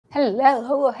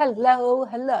Hello, hello,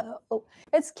 hello.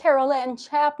 It's Carol Ann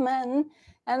Chapman,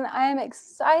 and I'm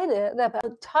excited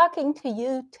about talking to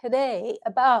you today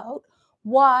about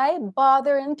why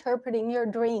bother interpreting your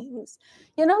dreams.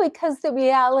 Because the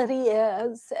reality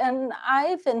is, and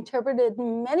I've interpreted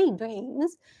many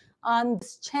dreams on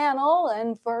this channel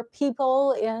and for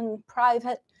people in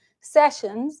private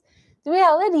sessions, the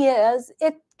reality is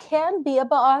it can be a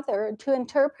bother to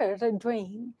interpret a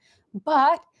dream,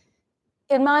 but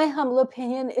in my humble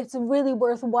opinion, it's really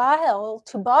worthwhile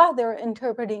to bother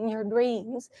interpreting your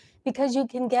dreams because you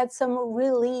can get some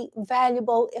really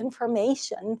valuable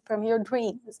information from your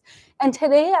dreams. And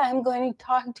today I'm going to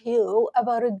talk to you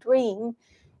about a dream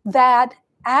that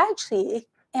actually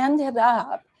ended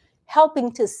up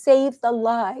helping to save the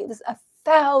lives of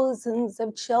thousands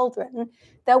of children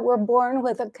that were born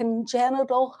with a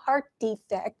congenital heart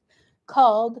defect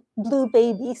called blue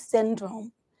baby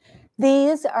syndrome.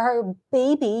 These are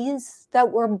babies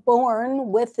that were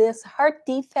born with this heart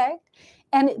defect,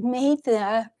 and it made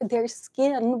their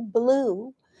skin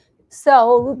blue.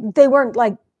 So they weren't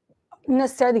like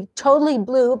necessarily totally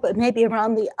blue, but maybe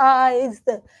around the eyes,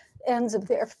 the ends of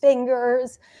their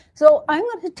fingers. So I'm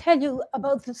going to tell you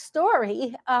about the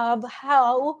story of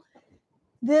how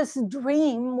this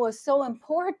dream was so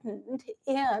important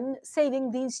in saving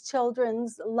these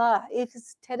children's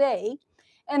lives today.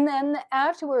 And then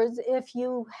afterwards, if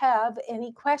you have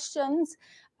any questions,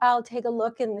 I'll take a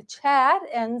look in the chat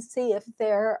and see if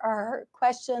there are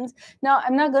questions. Now,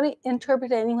 I'm not going to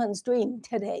interpret anyone's dream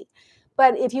today,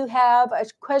 but if you have a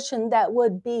question that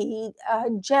would be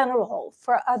general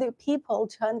for other people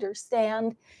to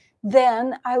understand,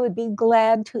 then I would be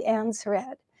glad to answer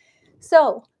it.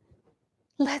 So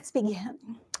let's begin.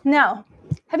 Now,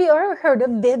 have you ever heard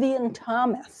of Vivien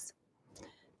Thomas?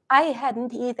 I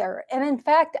hadn't either. And in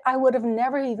fact, I would have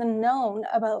never even known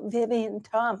about Vivien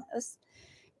Thomas,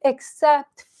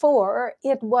 except for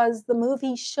it was the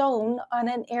movie shown on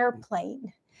an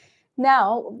airplane.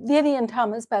 Now, Vivien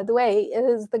Thomas, by the way,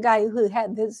 is the guy who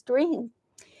had this dream.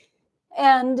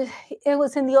 And it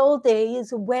was in the old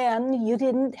days when you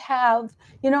didn't have,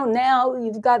 now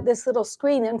you've got this little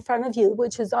screen in front of you,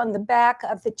 which is on the back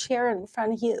of the chair in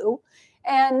front of you.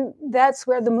 And that's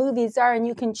where the movies are, and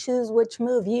you can choose which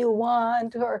movie you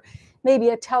want, or maybe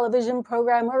a television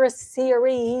program or a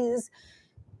series,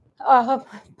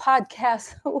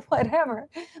 podcast, whatever.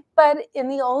 But in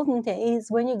the olden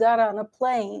days, when you got on a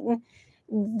plane,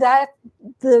 the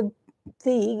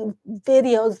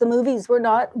videos, the movies were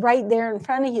not right there in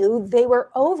front of you. They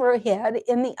were overhead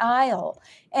in the aisle.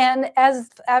 And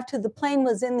after the plane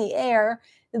was in the air,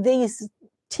 these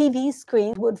TV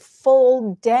screens would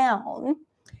fold down,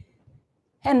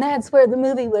 and that's where the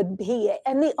movie would be.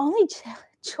 And the only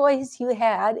choice you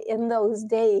had in those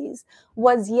days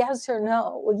was yes or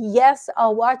no. Yes,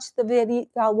 I'll watch the video,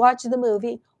 I'll watch the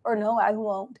movie, or no, I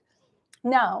won't.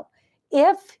 Now,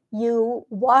 if you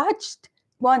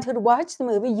wanted to watch the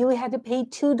movie, you had to pay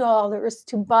 $2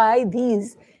 to buy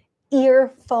these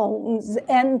earphones,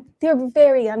 and they're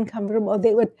very uncomfortable.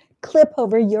 They would clip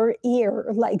over your ear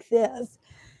like this.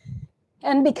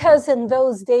 And because in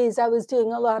those days I was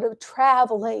doing a lot of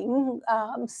traveling,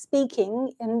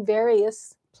 speaking in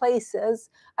various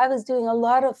places, I was doing a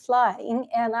lot of flying,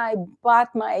 and I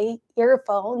bought my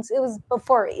earphones. It was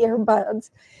before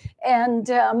earbuds. And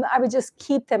I would just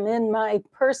keep them in my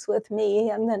purse with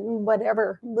me, and then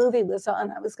whatever movie was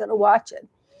on, I was going to watch it.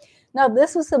 Now,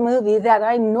 this was a movie that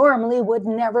I normally would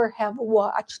never have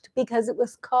watched because it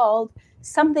was called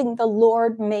Something the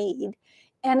Lord Made.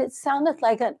 And it sounded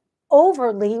like an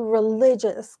overly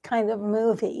religious kind of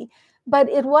movie, but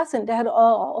it wasn't at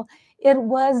all. It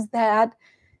was that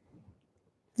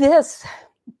this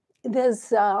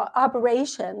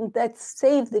operation that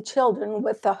saved the children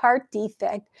with the heart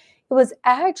defect, it was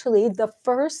actually the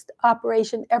first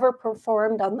operation ever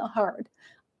performed on the heart.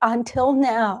 Until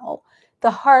now,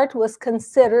 the heart was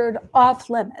considered off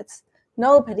limits.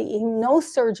 No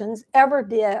surgeons ever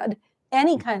did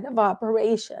any kind of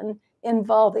operation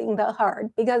involving the heart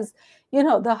because,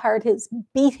 the heart is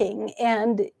beating,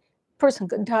 and a person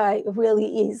could die really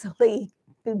easily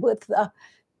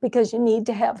because you need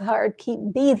to have the heart keep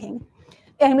beating.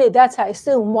 Anyway, that's, I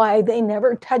assume, why they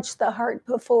never touched the heart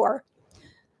before.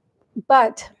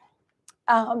 But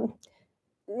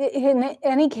in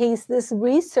any case, this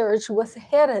research was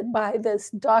headed by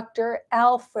this Dr.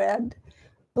 Alfred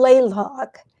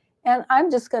Blaylock. And I'm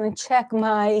just going to check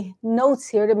my notes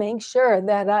here to make sure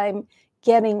that I'm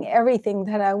getting everything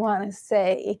that I want to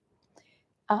say.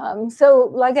 So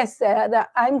like I said,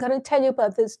 I'm going to tell you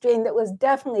about this dream that was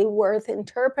definitely worth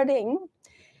interpreting.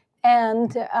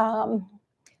 And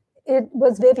It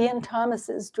was Vivien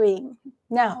Thomas's dream.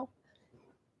 Now,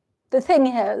 the thing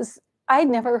is, I'd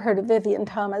never heard of Vivien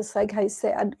Thomas, like I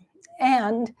said,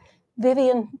 and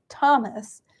Vivien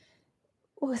Thomas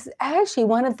was actually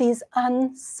one of these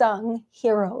unsung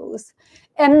heroes,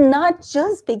 and not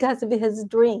just because of his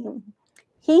dream.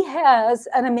 He has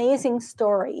an amazing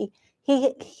story.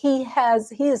 He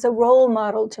is a role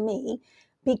model to me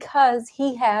because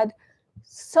he had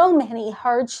so many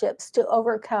hardships to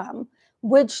overcome,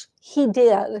 which he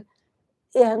did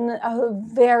in a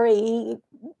very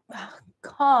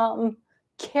calm,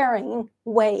 caring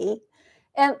way.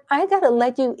 And I got to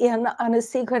let you in on a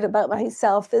secret about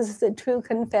myself. This is a true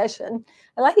confession.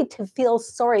 I like to feel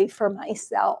sorry for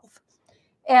myself.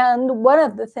 And one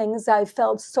of the things I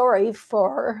felt sorry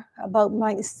for about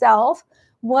myself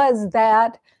was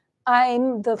that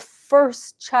I'm the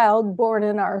first child born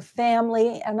in our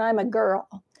family, and I'm a girl.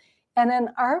 And in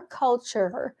our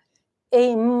culture,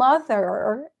 a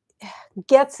mother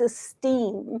gets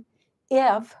esteem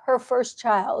if her first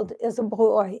child is a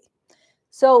boy.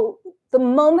 So the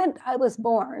moment I was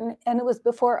born, and it was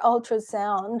before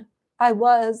ultrasound, I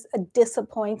was a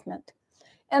disappointment.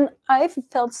 And I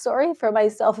felt sorry for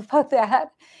myself about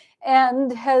that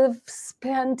and have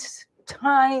spent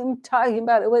time talking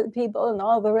about it with people and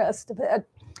all the rest of it.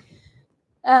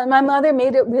 And my mother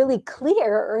made it really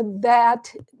clear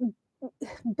that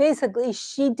basically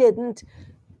she didn't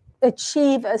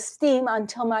achieve esteem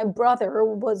until my brother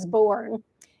was born.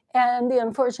 And the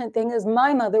unfortunate thing is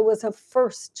my mother was a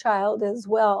first child as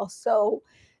well. So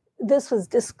this was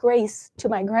disgrace to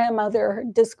my grandmother,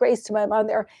 disgrace to my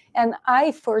mother. And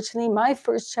I, fortunately, my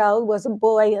first child was a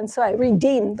boy. And so I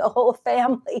redeemed the whole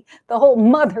family, the whole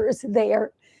mothers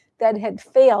there that had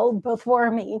failed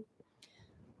before me.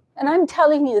 And I'm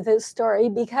telling you this story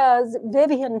because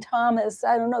Vivien Thomas,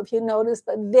 I don't know if you noticed,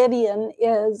 but Vivien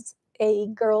is a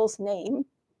girl's name.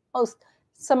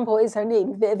 Some boys are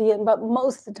named Vivien, but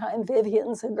most of the time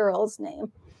Vivien's a girl's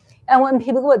name. And when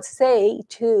people would say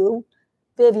to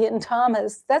Vivien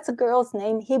Thomas, that's a girl's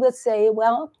name, he would say,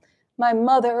 well, my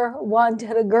mother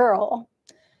wanted a girl,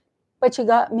 but she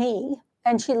got me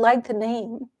and she liked the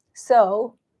name.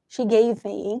 So she gave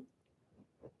me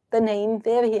the name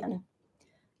Vivien.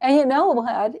 And you know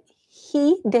what?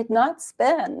 He did not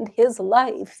spend his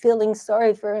life feeling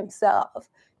sorry for himself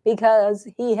because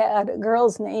he had a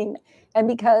girl's name and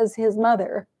because his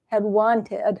mother had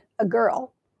wanted a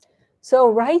girl. So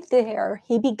right there,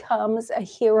 he becomes a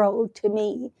hero to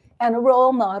me and a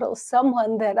role model,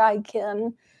 someone that I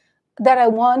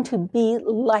want to be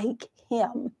like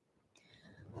him.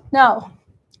 Now,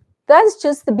 that's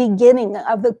just the beginning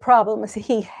of the problems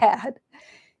he had.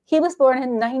 He was born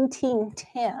in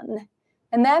 1910,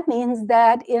 and that means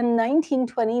that in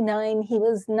 1929, he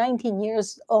was 19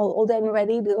 years old and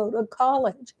ready to go to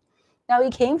college. Now, he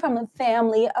came from a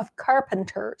family of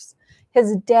carpenters.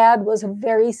 His dad was a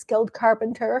very skilled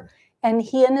carpenter, and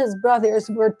he and his brothers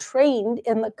were trained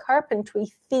in the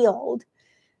carpentry field.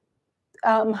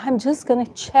 I'm just going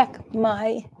to check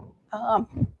my...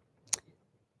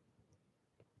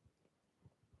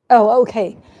 Oh,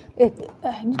 okay.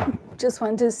 I just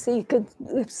wanted to see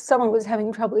if someone was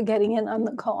having trouble getting in on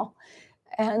the call,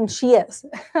 and she is.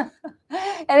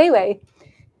 Anyway,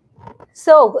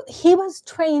 so he was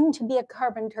trained to be a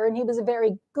carpenter, and he was a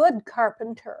very good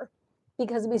carpenter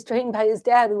because he was trained by his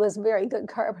dad, who was a very good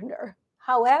carpenter.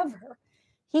 However,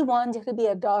 he wanted to be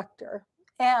a doctor,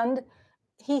 and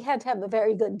he had to have a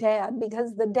very good dad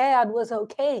because the dad was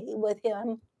okay with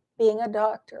him being a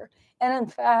doctor. And in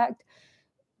fact,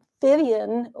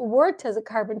 Vivien worked as a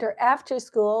carpenter after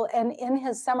school and in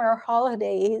his summer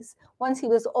holidays, once he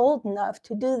was old enough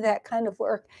to do that kind of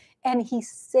work, and he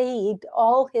saved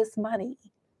all his money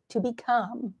to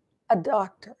become a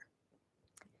doctor.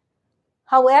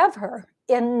 However,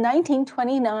 in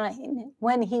 1929,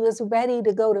 when he was ready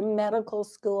to go to medical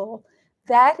school,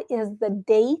 that is the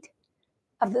date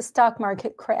of the stock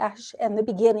market crash and the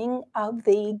beginning of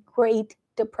the Great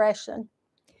Depression.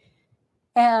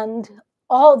 And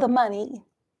all the money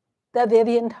that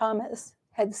Vivien Thomas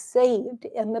had saved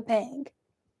in the bank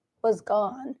was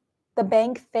gone. The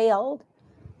bank failed,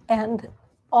 and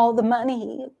all the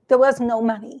money, there was no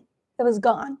money. It was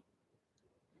gone.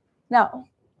 Now,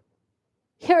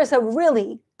 here's a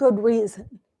really good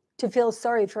reason to feel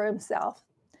sorry for himself.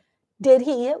 Did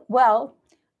he? Well,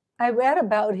 I read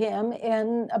about him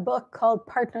in a book called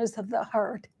Partners of the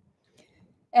Heart.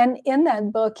 And in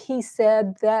that book, he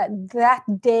said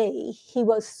that day he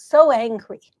was so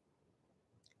angry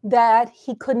that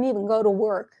he couldn't even go to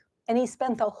work. And he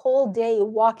spent the whole day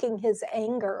walking his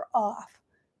anger off.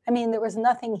 I mean, there was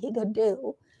nothing he could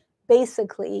do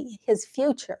basically his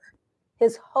future,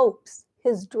 his hopes,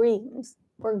 his dreams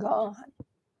were gone.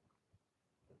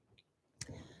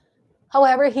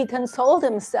 However, he consoled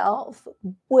himself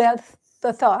with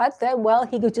the thought that, well,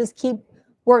 he could just keep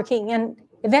working and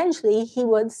eventually he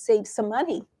would save some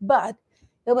money. But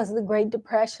it was the Great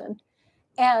Depression,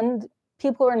 and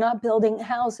people were not building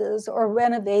houses or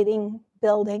renovating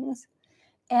buildings,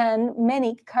 and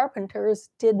many carpenters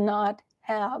did not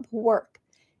have work,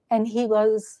 and he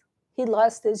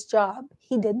lost his job.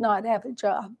 He did not have a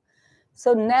job.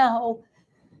 So now,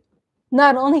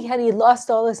 not only had he lost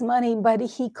all his money, but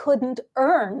he couldn't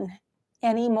earn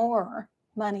any more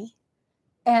money.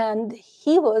 And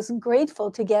he was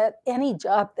grateful to get any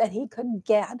job that he could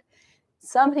get.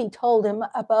 Somebody told him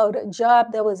about a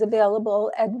job that was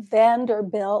available at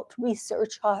Vanderbilt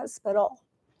Research Hospital.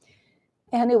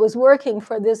 And it was working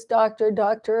for this doctor,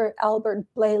 Dr. Albert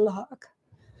Blaylock.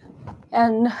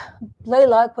 And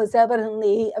Blaylock was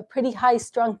evidently a pretty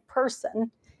high-strung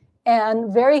person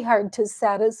and very hard to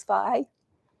satisfy.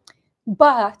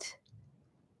 But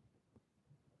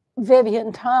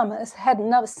Vivien Thomas had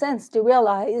enough sense to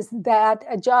realize that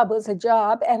a job was a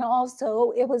job, and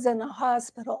also it was in a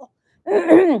hospital.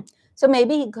 So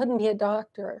maybe he couldn't be a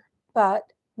doctor,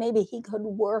 but maybe he could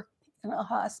work in a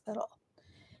hospital.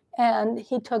 And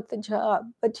he took the job.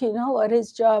 But you know what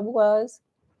his job was?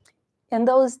 In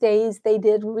those days, they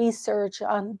did research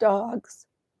on dogs.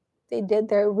 They did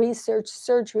their research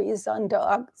surgeries on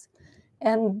dogs.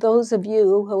 And those of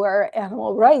you who are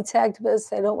animal rights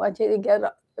activists, I don't want you to get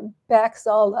your backs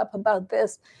all up about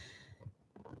this.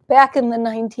 Back in the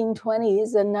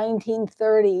 1920s and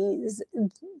 1930s,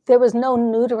 there was no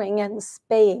neutering and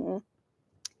spaying.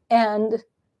 And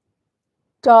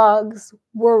dogs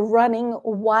were running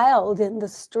wild in the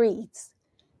streets,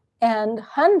 and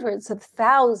hundreds of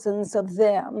thousands of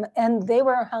them, and they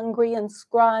were hungry and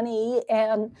scrawny,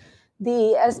 and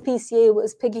the SPCA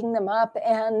was picking them up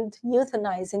and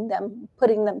euthanizing them,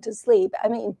 putting them to sleep. I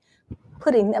mean,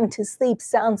 putting them to sleep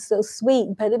sounds so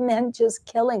sweet, but it meant just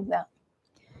killing them.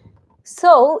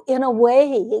 So in a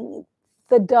way,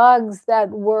 the dogs that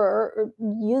were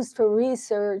used for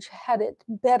research had it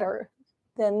better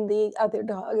than the other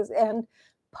dogs. And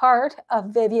part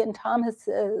of Vivien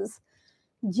Thomas's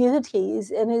duties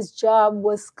in his job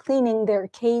was cleaning their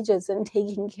cages and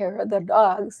taking care of the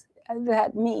dogs.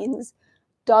 That means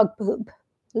dog poop,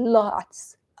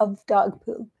 lots of dog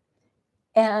poop.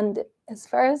 And as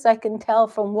far as I can tell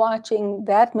from watching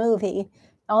that movie,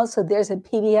 also there's a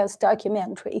PBS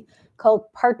documentary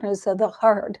called Partners of the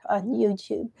Heart on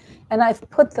YouTube. And I've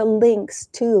put the links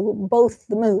to both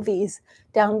the movies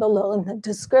down below in the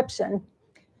description.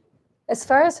 As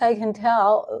far as I can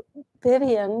tell,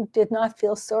 Vivien did not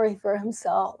feel sorry for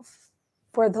himself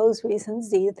for those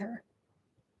reasons either.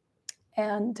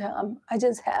 And I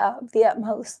just have the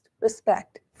utmost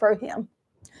respect for him.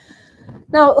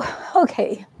 Now,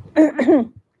 okay,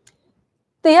 the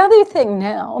other thing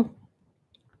now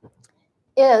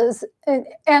is,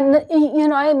 and you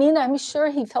know, I mean, I'm sure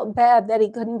he felt bad that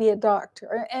he couldn't be a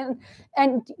doctor.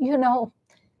 And you know,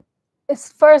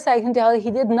 as far as I can tell, he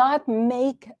did not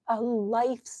make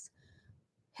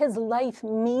his life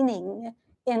meaning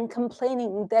in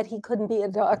complaining that he couldn't be a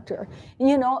doctor.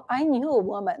 You know, I knew a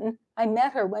woman, I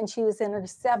met her when she was in her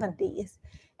 70s,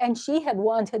 and she had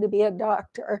wanted to be a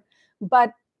doctor,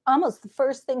 but almost the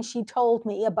first thing she told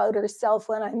me about herself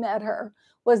when I met her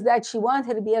was that she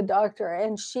wanted to be a doctor,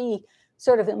 and she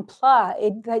sort of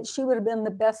implied that she would have been the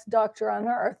best doctor on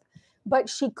earth, but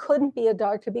she couldn't be a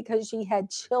doctor because she had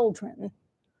children.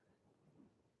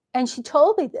 And she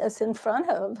told me this in front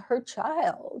of her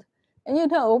child. And you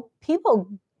know, people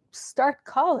start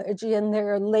college in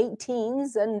their late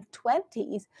teens and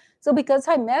 20s. So because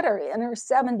I met her in her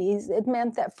 70s, it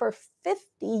meant that for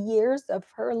 50 years of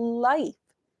her life,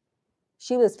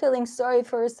 she was feeling sorry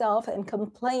for herself and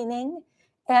complaining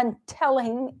and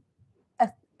telling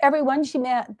everyone she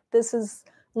met, this is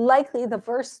likely the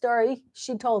first story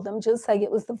she told them, just like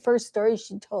it was the first story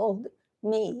she told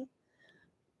me.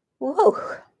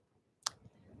 Whoa.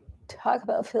 Talk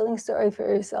about feeling sorry for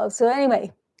yourself. So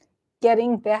anyway,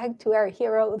 getting back to our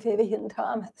hero, Vivien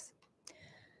Thomas.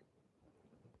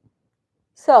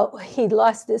 So he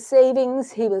lost his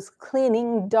savings. He was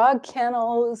cleaning dog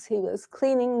kennels. He was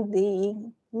cleaning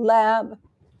the lab.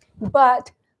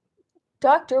 But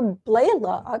Dr.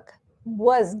 Blaylock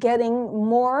was getting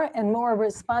more and more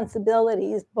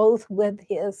responsibilities, both with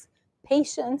his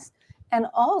patients and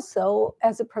also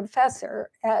as a professor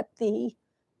at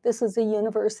this was a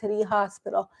university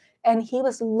hospital. And he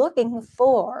was looking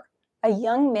for a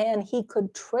young man he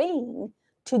could train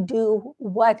to do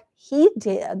what he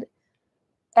did,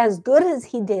 as good as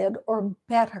he did or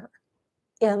better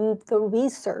in the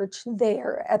research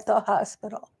there at the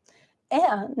hospital.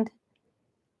 And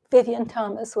Vivien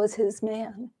Thomas was his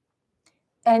man.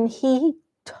 And he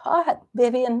taught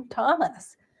Vivien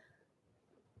Thomas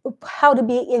how to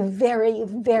be a very,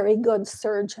 very good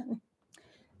surgeon.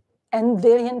 And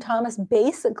Vivien Thomas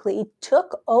basically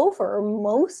took over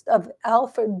most of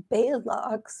Alfred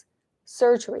Blalock's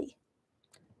surgery,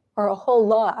 or a whole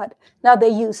lot. Now, they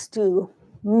used to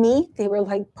meet. They were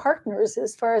like partners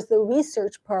as far as the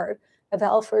research part of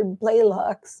Alfred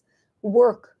Blalock's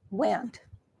work went.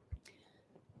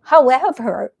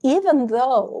 However, even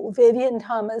though Vivien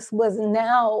Thomas was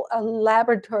now a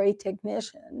laboratory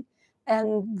technician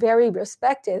and very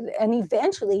respected, and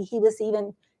eventually he was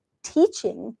even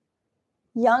teaching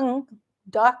young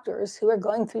doctors who are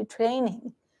going through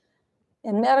training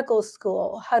in medical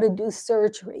school how to do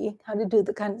surgery, how to do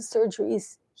the kind of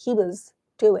surgeries he was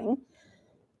doing.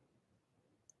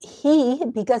 He,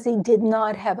 because he did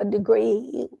not have a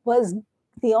degree, was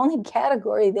the only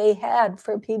category they had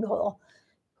for people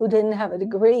who didn't have a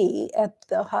degree at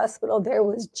the hospital. There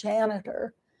was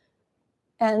janitor.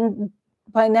 And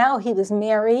by now he was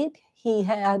married, he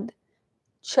had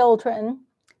children,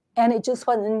 and it just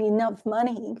wasn't enough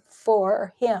money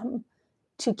for him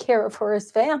to care for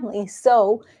his family.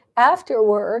 So after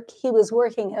work, he was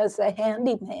working as a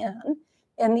handyman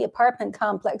in the apartment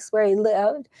complex where he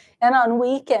lived. And on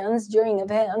weekends, during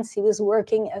events, he was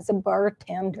working as a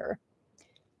bartender.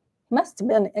 He must have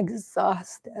been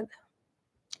exhausted.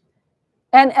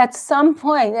 And at some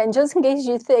point, and just in case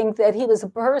you think that he was a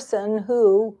person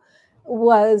who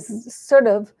was sort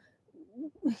of,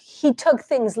 he took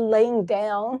things laying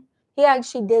down, he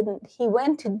actually didn't. He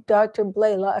went to Dr.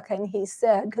 Blalock and he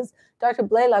said, because Dr.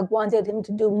 Blalock wanted him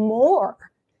to do more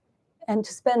and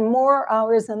to spend more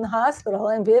hours in the hospital.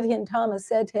 And Vivien Thomas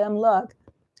said to him, look,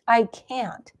 I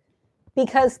can't,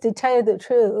 because to tell you the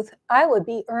truth, I would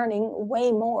be earning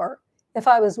way more if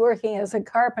I was working as a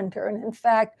carpenter. And in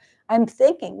fact, I'm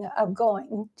thinking of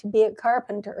going to be a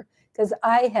carpenter because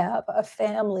I have a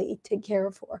family to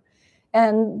care for.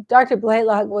 And Dr.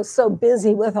 Blalock was so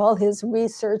busy with all his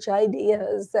research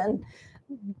ideas and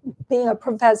being a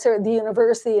professor at the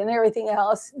university and everything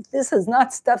else. This is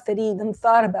not stuff that he even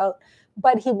thought about,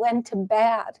 but he went to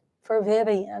bat for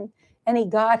Vivien and he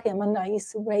got him a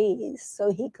nice raise so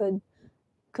he could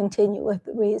continue with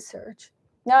the research.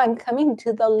 Now I'm coming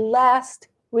to the last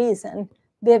reason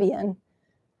Vivien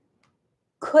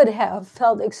could have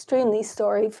felt extremely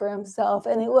sorry for himself,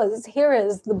 and it was, here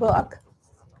is the book,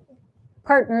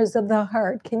 Partners of the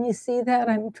Heart. Can you see that?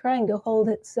 I'm trying to hold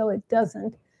it so it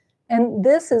doesn't. And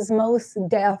this is Mos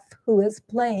Def, who is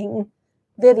playing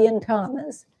Vivien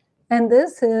Thomas. And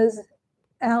this is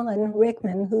Alan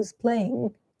Rickman, who's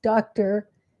playing Dr.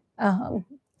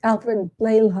 Alfred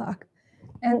Blalock.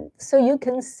 And so you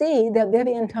can see that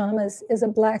Vivien Thomas is a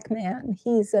Black man.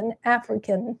 He's an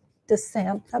African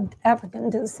descent, of African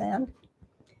descent.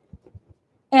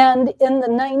 And in the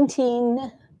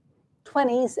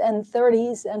 1920s and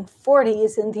 30s and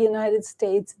 40s in the United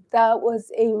States, that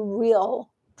was a real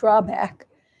drawback.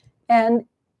 And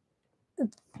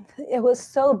it was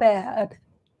so bad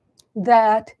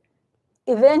that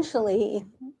eventually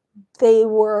they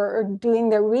were doing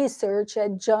their research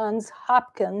at Johns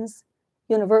Hopkins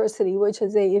University, which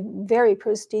is a very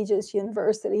prestigious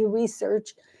university,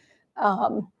 research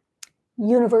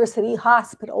university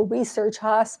hospital, research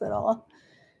hospital.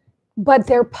 But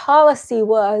their policy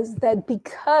was that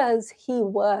because he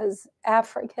was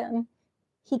African,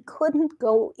 he couldn't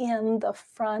go in the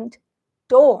front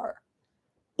door.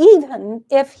 Even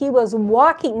if he was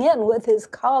walking in with his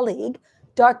colleague,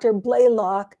 Dr.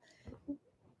 Blalock,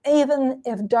 even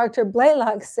if Dr.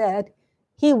 Blalock said,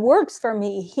 he works for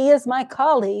me, he is my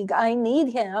colleague, I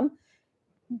need him,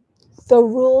 the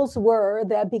rules were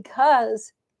that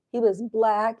because he was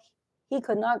Black, he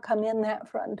could not come in that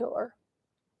front door.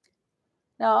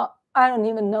 Now, I don't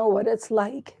even know what it's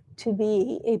like to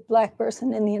be a Black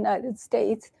person in the United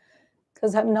States,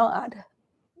 because I'm not.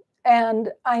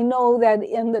 And I know that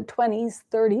in the 20s,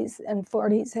 30s, and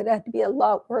 40s, it had to be a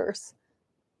lot worse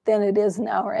than it is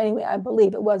now, or anyway, I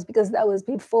believe it was, because that was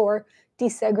before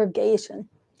desegregation.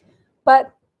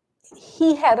 But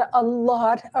he had a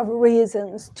lot of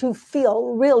reasons to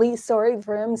feel really sorry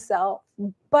for himself.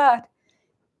 But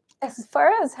as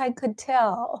far as I could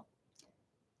tell,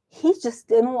 he just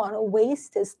didn't want to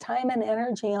waste his time and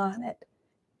energy on it.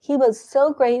 He was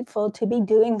so grateful to be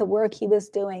doing the work he was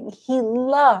doing. He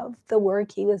loved the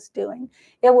work he was doing.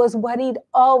 It was what he'd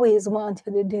always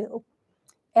wanted to do.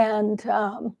 And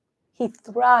he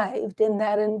thrived in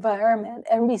that environment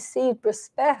and received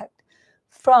respect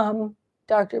from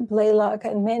Dr. Blaylock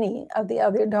and many of the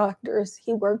other doctors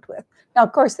he worked with. Now,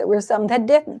 of course, there were some that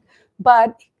didn't,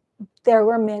 but there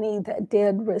were many that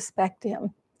did respect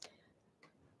him.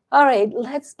 All right,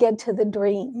 let's get to the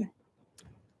dream.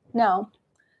 Now,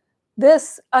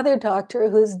 this other doctor,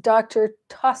 who's Dr.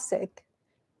 Taussig,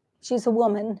 she's a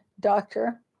woman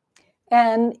doctor,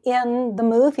 and in the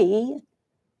movie,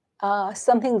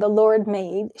 Something the Lord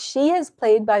Made, she is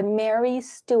played by Mary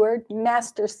Stuart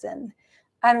Masterson.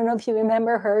 I don't know if you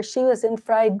remember her. She was in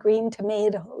Fried Green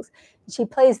Tomatoes. She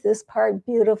plays this part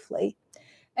beautifully.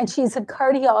 And she's a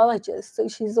cardiologist. So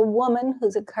she's a woman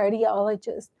who's a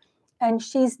cardiologist. And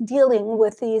she's dealing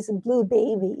with these blue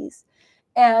babies.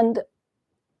 And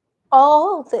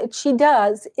all that she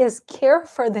does is care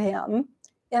for them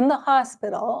in the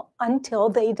hospital until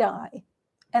they die.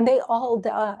 And they all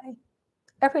die.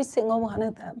 Every single one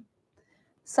of them.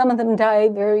 Some of them die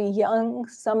very young.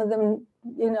 Some of them,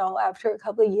 after a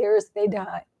couple of years, they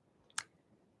die.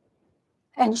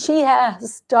 And she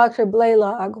asked Dr.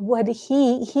 Blaylock what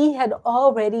he had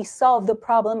already solved the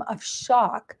problem of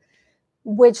shock,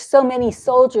 which so many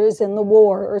soldiers in the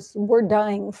wars were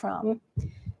dying from.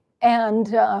 And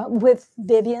with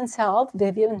Vivien's help,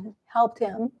 Vivien helped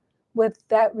him with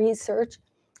that research.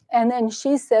 And then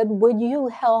she said, would you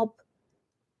help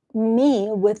me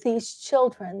with these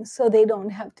children so they don't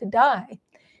have to die?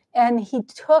 And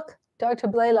Dr.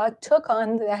 Blaylock took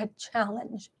on that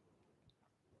challenge.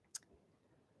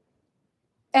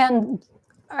 And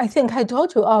I think I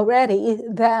told you already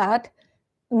that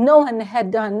no one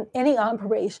had done any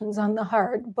operations on the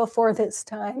heart before this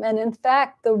time. And in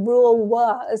fact, the rule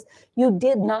was you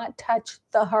did not touch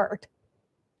the heart.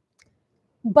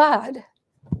 But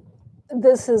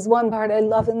this is one part I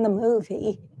love in the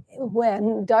movie.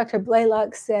 When Dr.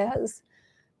 Blaylock says,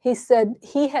 he said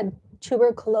he had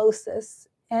tuberculosis,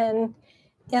 and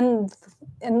in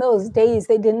those days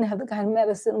they didn't have the kind of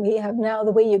medicine we have now.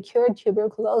 The way you cured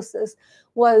tuberculosis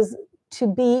was to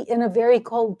be in a very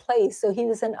cold place. So he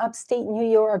was in upstate New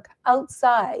York,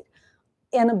 outside,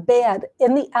 in a bed,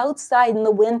 in the outside in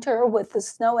the winter with the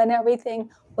snow and everything,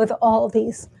 with all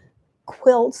these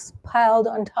quilts piled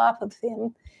on top of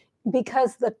him,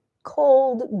 because the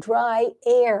cold, dry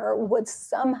air would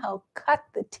somehow cut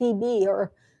the TB,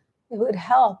 or it would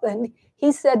help. And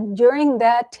he said during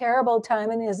that terrible time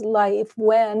in his life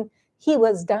when he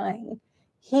was dying,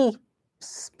 he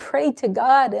prayed to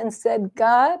God and said,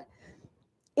 God,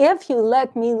 if you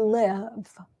let me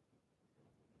live,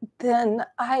 then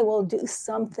I will do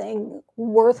something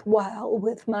worthwhile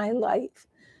with my life.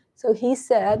 So he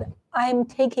said, I'm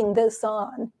taking this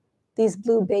on. These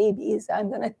blue babies, I'm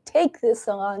going to take this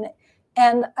on,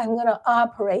 and I'm going to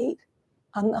operate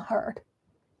on the heart.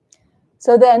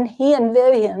 So then he and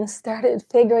Vivien started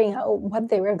figuring out what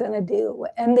they were going to do,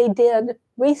 and they did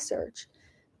research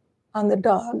on the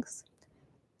dogs.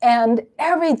 And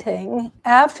everything,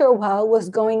 after a while, was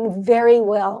going very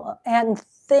well, and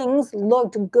things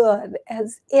looked good,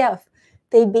 as if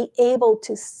they'd be able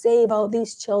to save all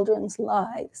these children's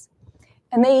lives.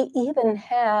 And they even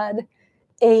had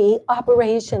an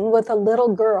operation with a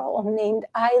little girl named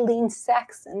Eileen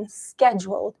Saxon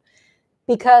scheduled,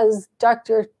 because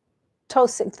Dr.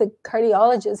 Taussig, the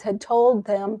cardiologist, had told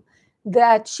them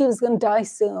that she was going to die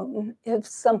soon if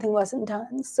something wasn't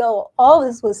done. So all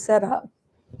this was set up.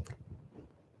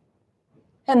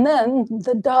 And then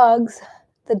the dog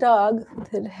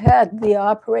that had the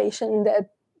operation that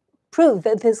proved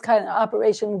that this kind of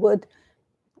operation would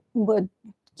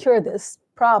cure this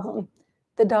problem,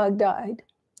 the dog died.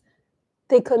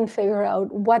 They couldn't figure out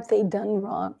what they'd done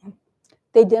wrong.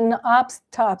 They did an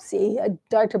autopsy.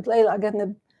 Dr. Blaylock in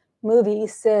the movie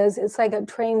says it's like a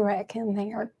train wreck in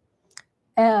there.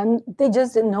 And they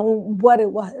just didn't know what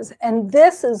it was. And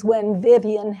this is when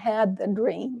Vivien had the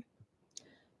dream.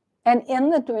 And in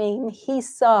the dream, he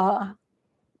saw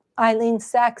Eileen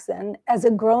Saxon as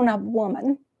a grown-up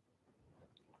woman.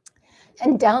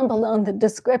 And down below in the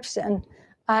description,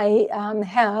 I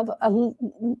have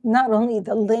not only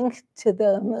the link to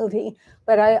the movie,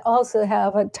 but I also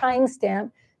have a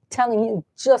timestamp telling you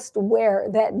just where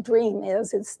that dream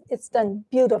is. It's done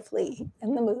beautifully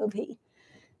in the movie.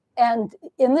 And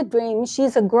in the dream,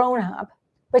 she's a grown-up,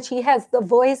 but she has the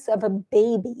voice of a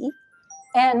baby,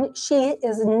 and she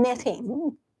is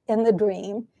knitting in the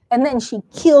dream, and then she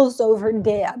keels over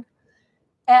dead.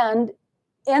 And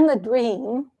in the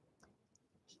dream,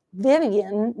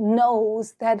 Vivien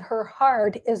knows that her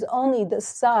heart is only the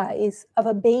size of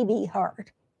a baby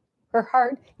heart. Her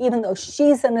heart, even though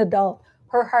she's an adult,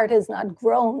 her heart has not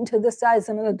grown to the size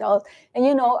of an adult.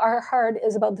 And our heart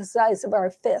is about the size of our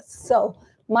fist. So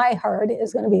my heart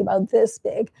is going to be about this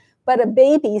big. but a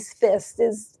baby's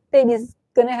baby's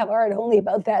going to have a heart only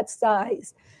about that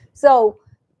size. So,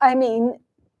 I mean,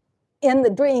 in the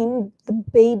dream,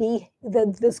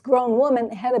 this grown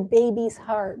woman had a baby's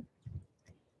heart.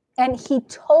 And he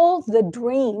told the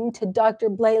dream to Dr.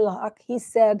 Blaylock. He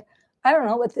said, I don't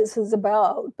know what this is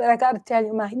about, but I got to tell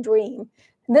you my dream.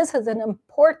 And this is an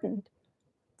important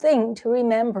thing to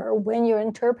remember when you're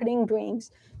interpreting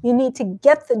dreams. You need to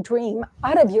get the dream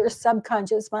out of your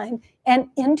subconscious mind and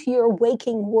into your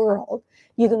waking world.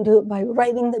 You can do it by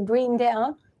writing the dream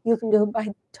down. You can do it by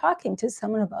talking to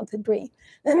someone about the dream.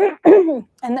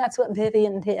 And that's what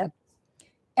Vivien did.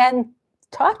 And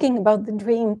talking about the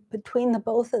dream between the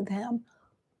both of them,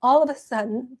 all of a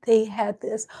sudden they had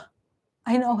this,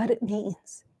 I know what it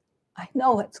means. I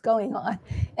know what's going on.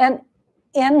 And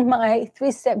in my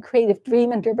 3-step creative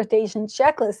dream interpretation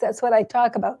checklist, that's what I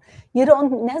talk about. You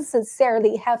don't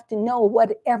necessarily have to know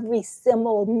what every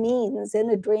symbol means in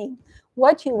a dream.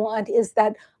 What you want is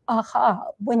that aha,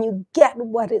 when you get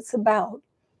what it's about.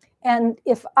 And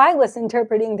if I was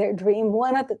interpreting their dream,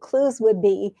 one of the clues would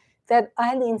be that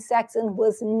Eileen Saxon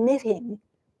was knitting,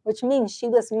 which means she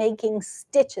was making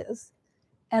stitches.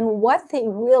 And what they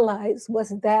realized was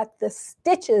that the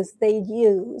stitches they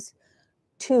used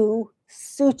to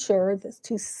suture,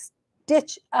 to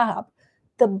stitch up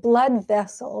the blood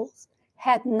vessels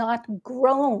had not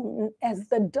grown as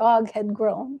the dog had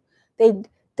grown. They'd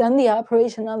done the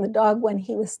operation on the dog when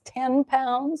he was 10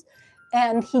 pounds,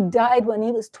 and he died when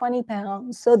he was 20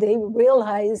 pounds. So they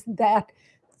realized that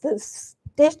the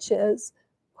stitches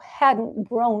hadn't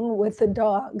grown with the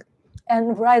dog.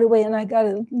 And right away, and I got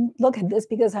to look at this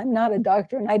because I'm not a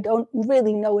doctor and I don't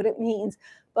really know what it means,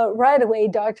 but right away,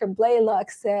 Dr.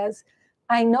 Blaylock says,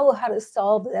 I know how to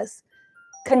solve this.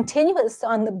 Continuous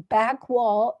on the back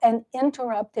wall and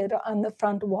interrupted on the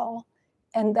front wall.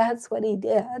 And that's what he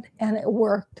did, and it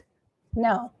worked.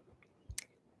 Now,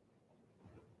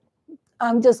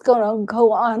 I'm just going to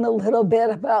go on a little bit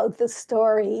about the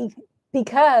story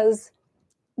because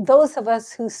those of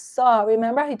us who saw,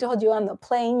 remember I told you on the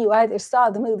plane, you either saw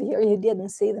the movie or you didn't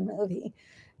see the movie.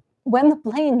 When the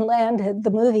plane landed,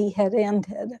 the movie had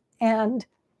ended, and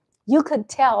you could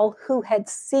tell who had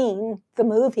seen the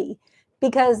movie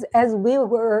because as we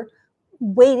were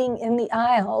waiting in the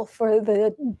aisle for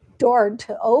the door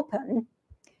to open,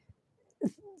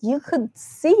 you could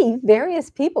see various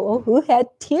people who had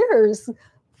tears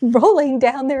rolling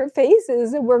down their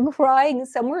faces and were crying.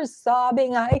 Some were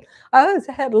sobbing. I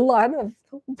had a lot of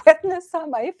wetness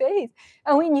on my face.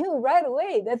 And we knew right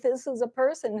away that this was a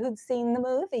person who'd seen the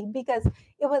movie because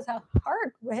it was a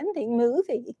heart-rending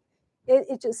movie.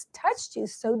 It just touched you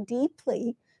so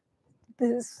deeply.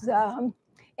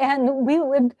 And we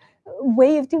would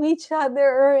wave to each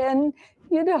other and,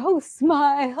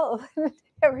 smile and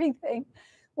everything.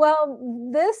 Well,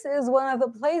 this is one of the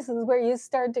places where you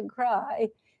start to cry.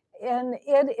 And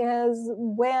it is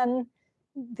when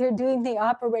they're doing the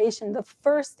operation, the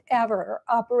first ever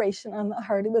operation on the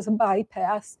heart. It was a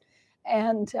bypass.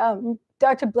 And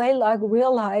Dr. Blaylock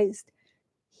realized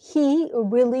he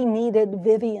really needed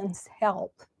Vivien's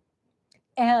help.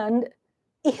 And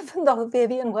even though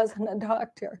Vivien wasn't a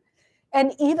doctor,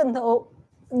 and even though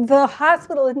the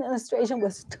hospital administration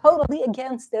was totally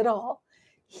against it all,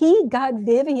 he got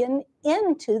Vivien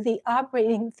into the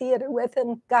operating theater with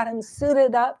him, got him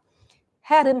suited up,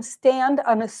 had him stand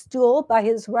on a stool by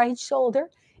his right shoulder,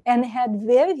 and had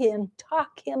Vivien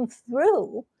talk him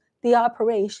through the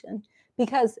operation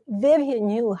because Vivien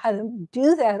knew how to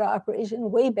do that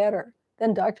operation way better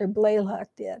than Dr. Blaylock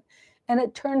did. And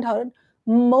it turned out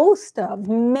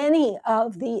many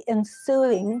of the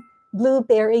ensuing blue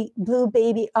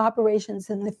baby operations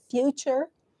in the future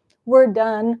were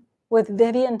done with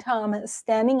Vivien Thomas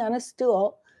standing on a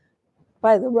stool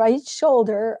by the right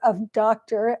shoulder of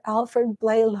Dr. Alfred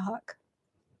Blaylock,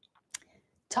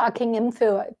 talking him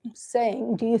through it,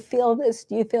 saying, do you feel this?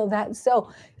 Do you feel that?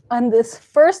 So on this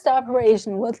first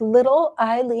operation with little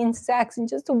Eileen Saxon,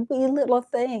 just a wee little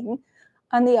thing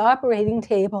on the operating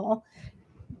table,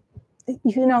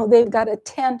 they've got a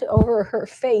tent over her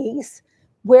face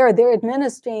where they're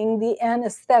administering the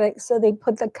anesthetic. So they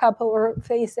put the cup over her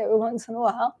face every once in a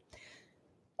while.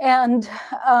 And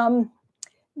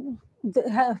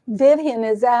Vivien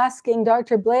is asking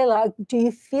Dr. Blaylock, do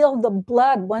you feel the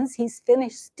blood once he's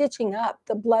finished stitching up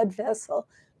the blood vessel,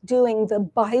 doing the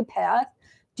bypass?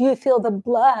 Do you feel the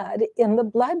blood in the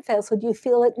blood vessel? Do you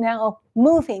feel it now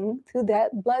moving through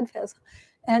that blood vessel?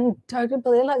 And Dr.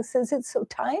 Blaylock says, it's so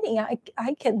tiny, I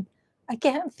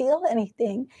can't feel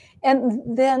anything.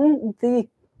 And then the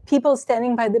people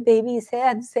standing by the baby's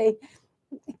head say,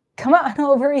 come on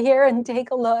over here and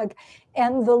take a look.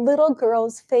 And the little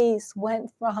girl's face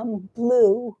went from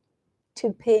blue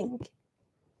to pink.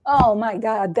 Oh my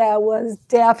God, that was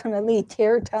definitely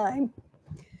tear time.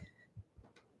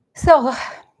 So,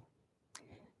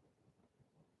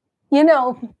 you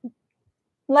know,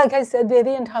 like I said,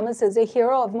 Vivien Thomas is a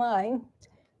hero of mine.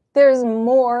 There's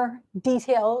more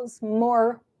details,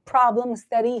 more problems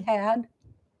that he had.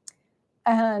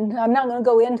 And I'm not going to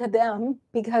go into them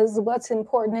because what's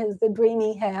important is the dream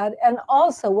he had. And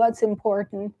also what's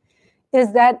important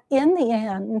is that in the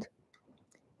end,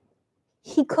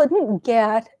 he couldn't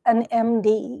get an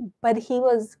MD, but he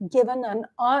was given an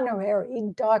honorary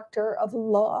Doctor of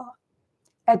Law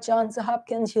at Johns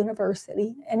Hopkins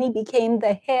University. And he became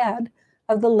the head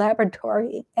of the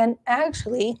laboratory and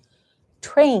actually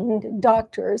trained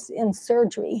doctors in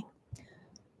surgery.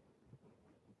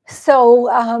 So,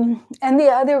 and the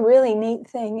other really neat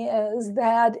thing is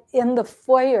that in the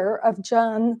foyer of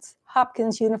Johns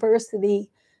Hopkins University,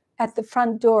 at the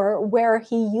front door where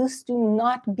he used to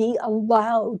not be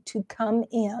allowed to come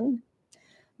in,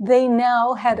 they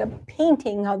now had a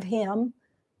painting of him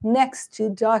next to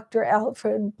Dr.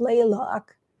 Alfred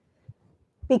Blaylock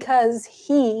because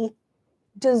he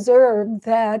deserved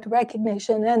that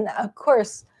recognition. And of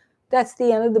course, that's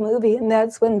the end of the movie. And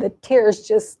that's when the tears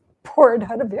just poured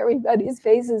out of everybody's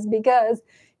faces because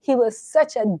he was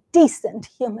such a decent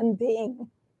human being,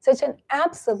 such an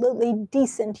absolutely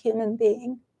decent human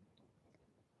being.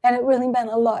 And it really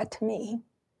meant a lot to me,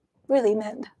 really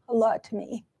meant a lot to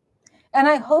me. And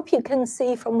I hope you can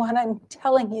see from what I'm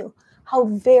telling you how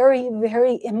very,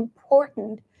 very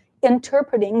important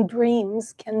interpreting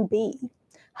dreams can be,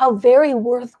 how very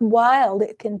worthwhile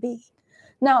it can be.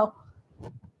 Now,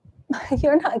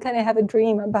 you're not going to have a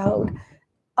dream about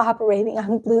operating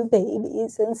on blue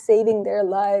babies and saving their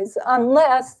lives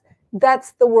unless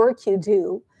that's the work you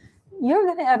do. You're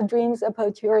going to have dreams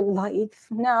about your life.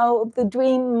 Now, the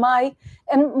dream and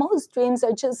most dreams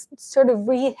are just sort of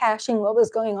rehashing what was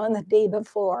going on the day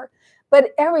before.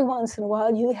 But every once in a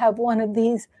while, you have one of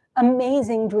these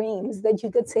amazing dreams that you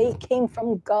could say came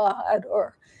from God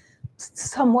or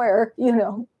somewhere,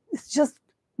 it's just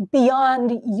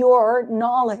beyond your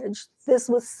knowledge. This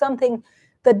was something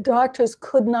the doctors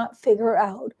could not figure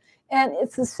out. And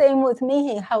it's the same with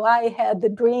me, how I had the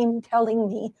dream telling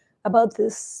me about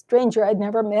this stranger I'd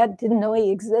never met, didn't know he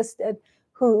existed,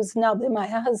 who's now been my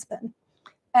husband.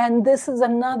 And this is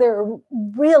another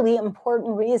really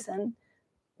important reason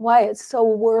why it's so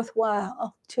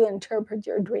worthwhile to interpret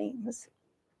your dreams.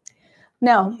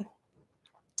 Now,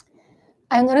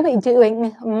 I'm going to be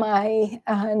doing my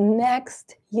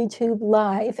next YouTube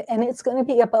Live, and it's going to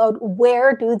be about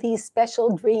where do these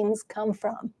special dreams come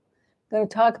from. I'm going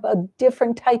to talk about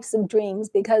different types of dreams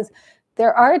because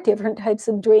there are different types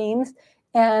of dreams,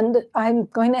 and I'm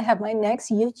going to have my next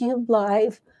YouTube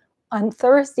Live on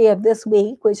Thursday of this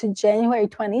week, which is January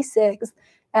 26th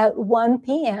at 1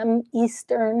 p.m.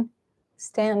 Eastern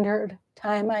Standard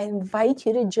Time. I invite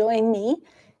you to join me.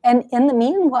 And in the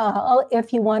meanwhile,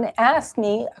 if you want to ask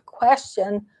me a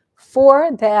question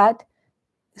for that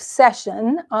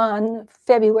session on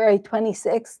February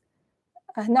 26th,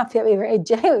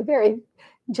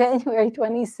 January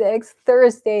 26th,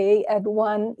 Thursday at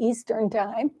 1 Eastern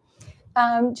Time,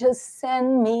 just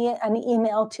send me an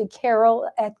email to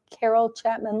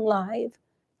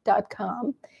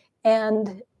carol@carolchapmanlive.com.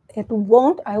 And I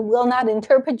will not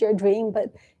interpret your dream,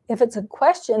 but if it's a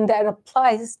question that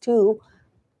applies to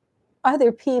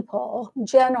other people,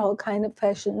 general kind of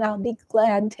question, I'll be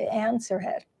glad to answer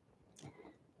it.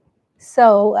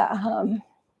 So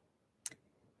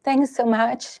thanks so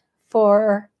much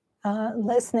for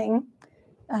listening.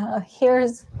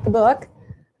 Here's the book.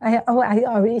 I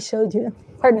already showed you,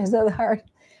 Partners of the Heart.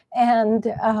 And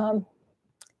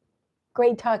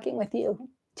great talking with you.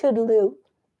 Toodaloo.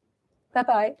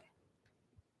 Bye-bye.